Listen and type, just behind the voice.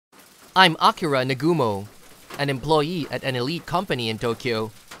I'm Akira Nagumo, an employee at an elite company in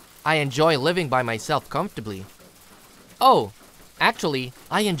Tokyo. I enjoy living by myself comfortably. Oh, actually,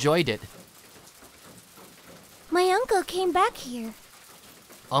 I enjoyed it. My uncle came back here.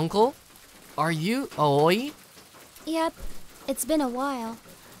 Uncle? Are you Aoi? Yep, it's been a while.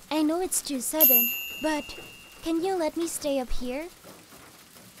 I know it's too sudden, but can you let me stay up here?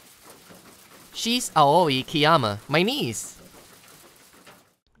 She's Aoi Kiyama, my niece.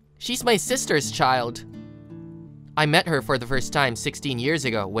 She's my sister's child. I met her for the first time 16 years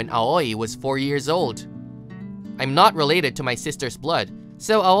ago when Aoi was 4 years old. I'm not related to my sister's blood,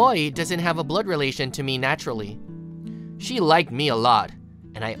 so Aoi doesn't have a blood relation to me naturally. She liked me a lot,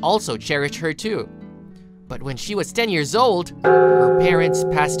 and I also cherish her too. But when she was 10 years old, her parents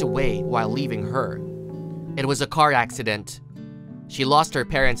passed away while leaving her. It was a car accident. She lost her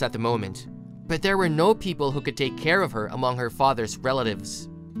parents at the moment, but there were no people who could take care of her among her father's relatives.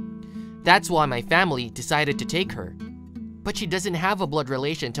 That's why my family decided to take her. But she doesn't have a blood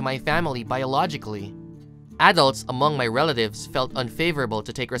relation to my family biologically. Adults among my relatives felt unfavorable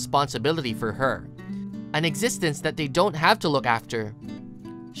to take responsibility for her, an existence that they don't have to look after.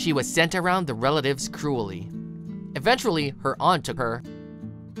 She was sent around the relatives cruelly. Eventually, her aunt took her.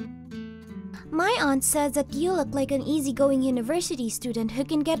 My aunt says that you look like an easygoing university student who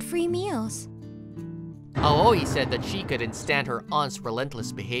can get free meals. Aoi said that she couldn't stand her aunt's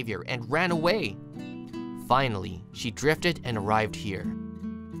relentless behavior and ran away. Finally, she drifted and arrived here.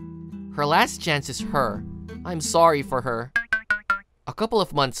 Her last chance is her. I'm sorry for her. A couple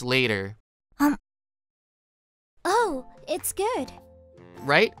of months later... Oh, it's good.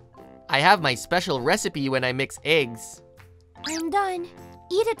 Right? I have my special recipe when I mix eggs. I'm done.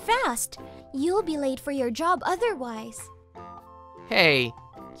 Eat it fast. You'll be late for your job otherwise. Hey,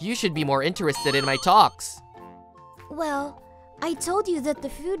 you should be more interested in my talks. Well, I told you that the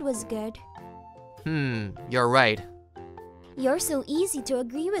food was good. You're right. You're so easy to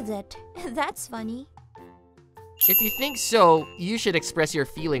agree with it. That's funny. If you think so, you should express your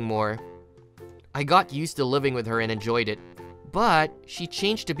feeling more. I got used to living with her and enjoyed it, but she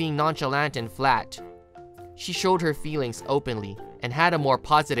changed to being nonchalant and flat. She showed her feelings openly and had a more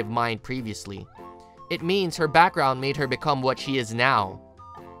positive mind previously. It means her background made her become what she is now.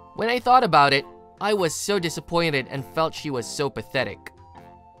 When I thought about it, I was so disappointed and felt she was so pathetic.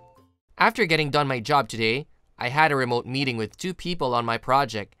 After getting done my job today, I had a remote meeting with 2 people on my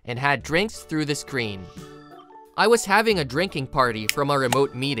project and had drinks through the screen. I was having a drinking party from a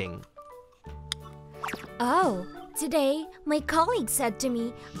remote meeting. Oh, today my colleague said to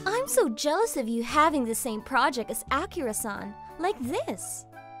me, "I'm so jealous of you having the same project as Akira-san, like this."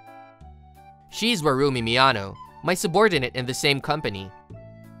 She's Warumi Miyano, my subordinate in the same company.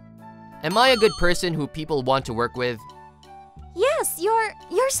 Am I a good person who people want to work with? Yes,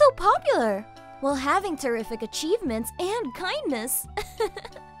 you're so popular, while having terrific achievements and kindness.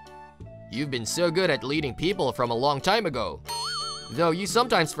 You've been so good at leading people from a long time ago. Though you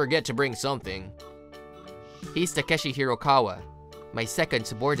sometimes forget to bring something. He's Takeshi Hirokawa, my second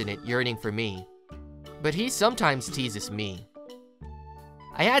subordinate yearning for me. But he sometimes teases me.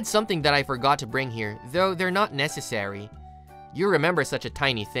 I had something that I forgot to bring here, though they're not necessary. You remember such a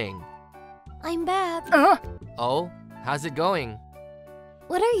tiny thing. I'm back. Oh, how's it going?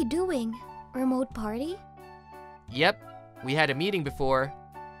 What are you doing? Remote party? Yep, we had a meeting before.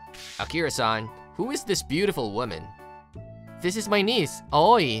 Akira-san, who is this beautiful woman? This is my niece,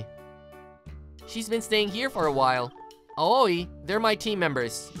 Aoi. She's been staying here for a while. Aoi, they're my team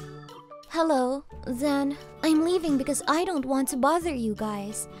members. Hello, then I'm leaving because I don't want to bother you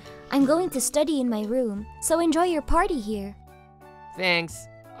guys. I'm going to study in my room, so enjoy your party here. Thanks.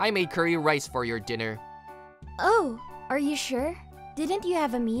 I made curry rice for your dinner. Oh, are you sure? Didn't you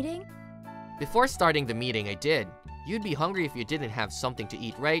have a meeting? Before starting the meeting, I did. You'd be hungry if you didn't have something to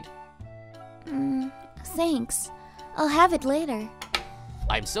eat, right? Thanks. I'll have it later.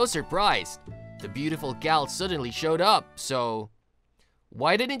 I'm so surprised. The beautiful gal suddenly showed up, so...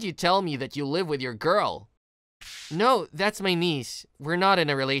 Why didn't you tell me that you live with your girl? No, that's my niece. We're not in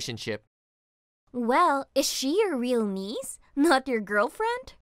a relationship. Well, is she your real niece? Not your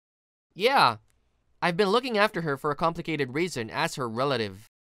girlfriend? Yeah. I've been looking after her for a complicated reason as her relative.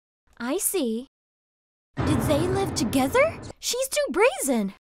 I see. Did they live together? She's too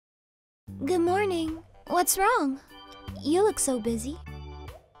brazen. Good morning. What's wrong? You look so busy.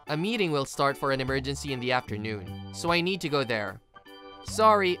 A meeting will start for an emergency in the afternoon, so I need to go there.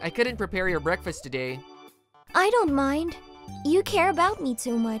 Sorry, I couldn't prepare your breakfast today. I don't mind. You care about me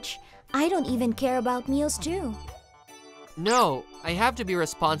too much. I don't even care about meals too. No, I have to be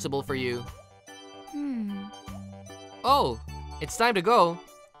responsible for you. Hmm. Oh, it's time to go.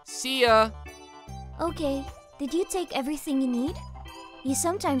 See ya! Okay, did you take everything you need? You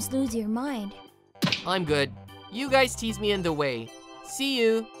sometimes lose your mind. I'm good. You guys tease me in the way. See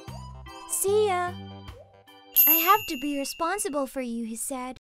you! See ya! I have to be responsible for you, he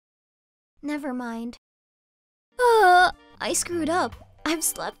said. Never mind. I screwed up. I've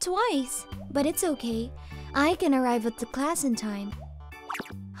slept twice. But it's okay. I can arrive at the class in time.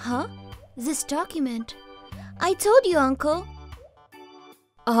 Huh? This document. I told you, Uncle.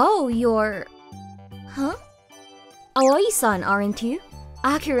 Oh, you're... Huh? Aoi-san, aren't you?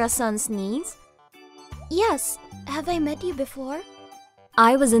 Akira-san's niece? Yes. Have I met you before?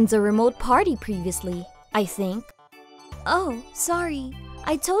 I was in the remote party previously, I think. Oh, sorry.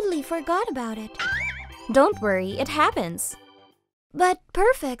 I totally forgot about it. Don't worry, it happens. But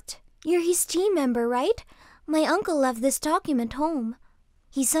perfect. You're his team member, right? My uncle left this document home.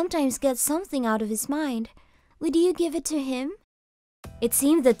 He sometimes gets something out of his mind. Would you give it to him? It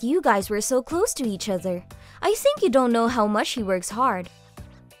seemed that you guys were so close to each other. I think you don't know how much he works hard.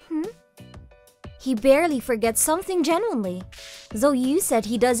 He barely forgets something genuinely, though you said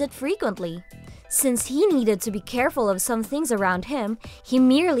he does it frequently. Since he needed to be careful of some things around him, he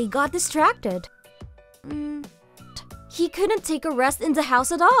merely got distracted. He couldn't take a rest in the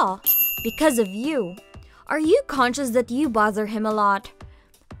house at all, because of you. Are you conscious that you bother him a lot?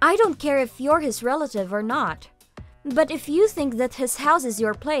 I don't care if you're his relative or not. But if you think that his house is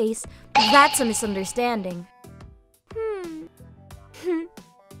your place, that's a misunderstanding.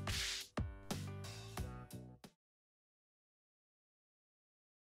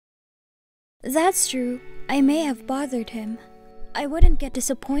 That's true. I may have bothered him. I wouldn't get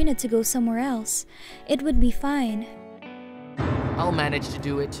disappointed to go somewhere else. It would be fine. I'll manage to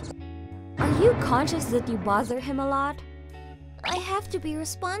do it. Are you conscious that you bother him a lot? I have to be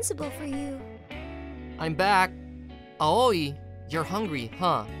responsible for you. I'm back. Aoi, you're hungry,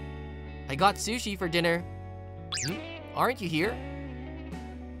 huh? I got sushi for dinner. Aren't you here?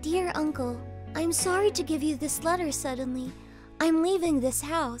 Dear Uncle, I'm sorry to give you this letter suddenly. I'm leaving this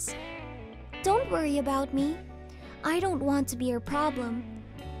house. Don't worry about me. I don't want to be your problem.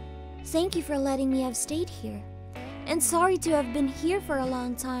 Thank you for letting me have stayed here. And sorry to have been here for a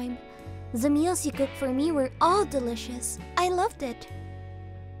long time. The meals you cooked for me were all delicious. I loved it.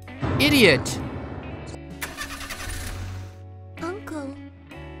 Idiot! Uncle.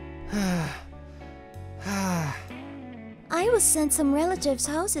 I was sent some relatives'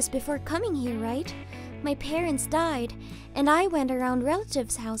 houses before coming here, right? My parents died, and I went around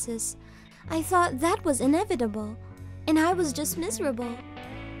relatives' houses. I thought that was inevitable, and I was just miserable.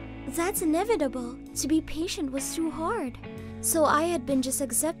 That's inevitable. To be patient was too hard. So I had been just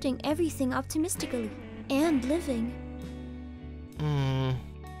accepting everything optimistically and living.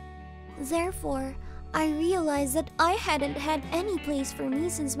 Therefore, I realized that I hadn't had any place for me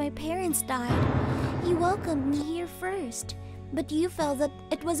since my parents died. You welcomed me here first, but you felt that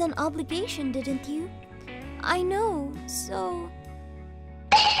it was an obligation, didn't you? I know, so...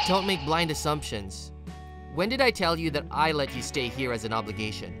 Don't make blind assumptions. When did I tell you that I let you stay here as an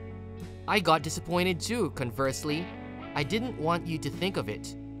obligation? I got disappointed too, conversely. I didn't want you to think of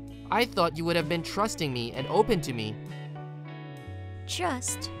it. I thought you would have been trusting me and open to me.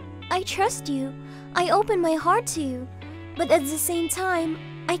 Trust. I trust you. I open my heart to you. But at the same time,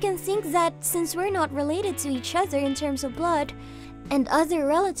 I can think that since we're not related to each other in terms of blood, and other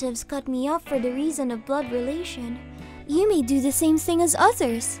relatives cut me off for the reason of blood relation, you may do the same thing as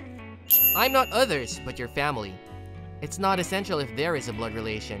others. I'm not others, but your family. It's not essential if there is a blood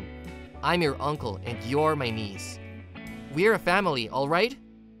relation. I'm your uncle and you're my niece. We're a family, alright?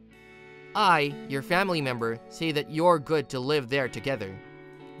 I, your family member, say that you're good to live there together.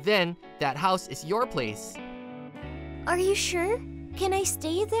 Then, that house is your place. Are you sure? Can I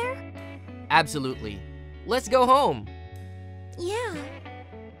stay there? Absolutely. Let's go home. Yeah.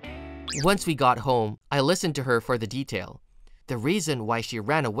 Once we got home, I listened to her for the detail. The reason why she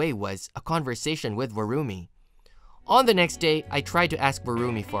ran away was a conversation with Warumi. On the next day, I tried to ask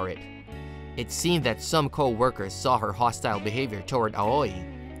Warumi for it. It seemed that some co-workers saw her hostile behavior toward Aoi.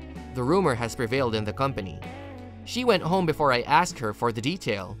 The rumor has prevailed in the company. She went home before I asked her for the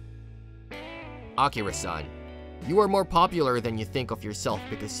detail. Akira-san, you are more popular than you think of yourself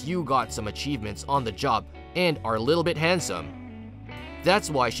because you got some achievements on the job and are a little bit handsome. That's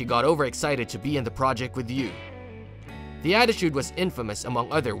why she got overexcited to be in the project with you. The attitude was infamous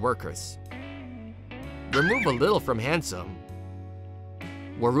among other workers. Remove a little from handsome.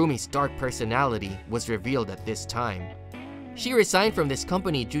 Warumi's dark personality was revealed at this time. She resigned from this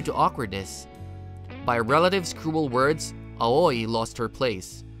company due to awkwardness. By a relative's cruel words, Aoi lost her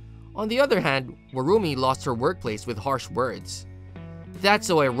place. On the other hand, Warumi lost her workplace with harsh words. That's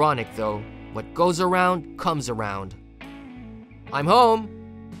so ironic though. What goes around comes around. I'm home.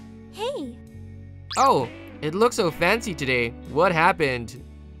 Hey, Oh, it looks so fancy today. What happened?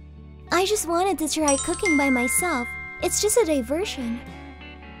 I just wanted to try cooking by myself. It's just a diversion.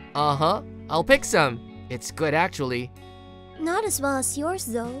 Uh-huh, I'll pick some. It's good actually. Not as well as yours,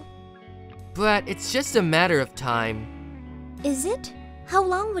 though. But it's just a matter of time. Is it? How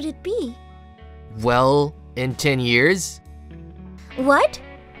long would it be? Well, in 10 years? What?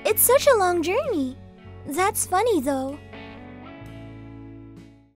 It's such a long journey. That's funny, though.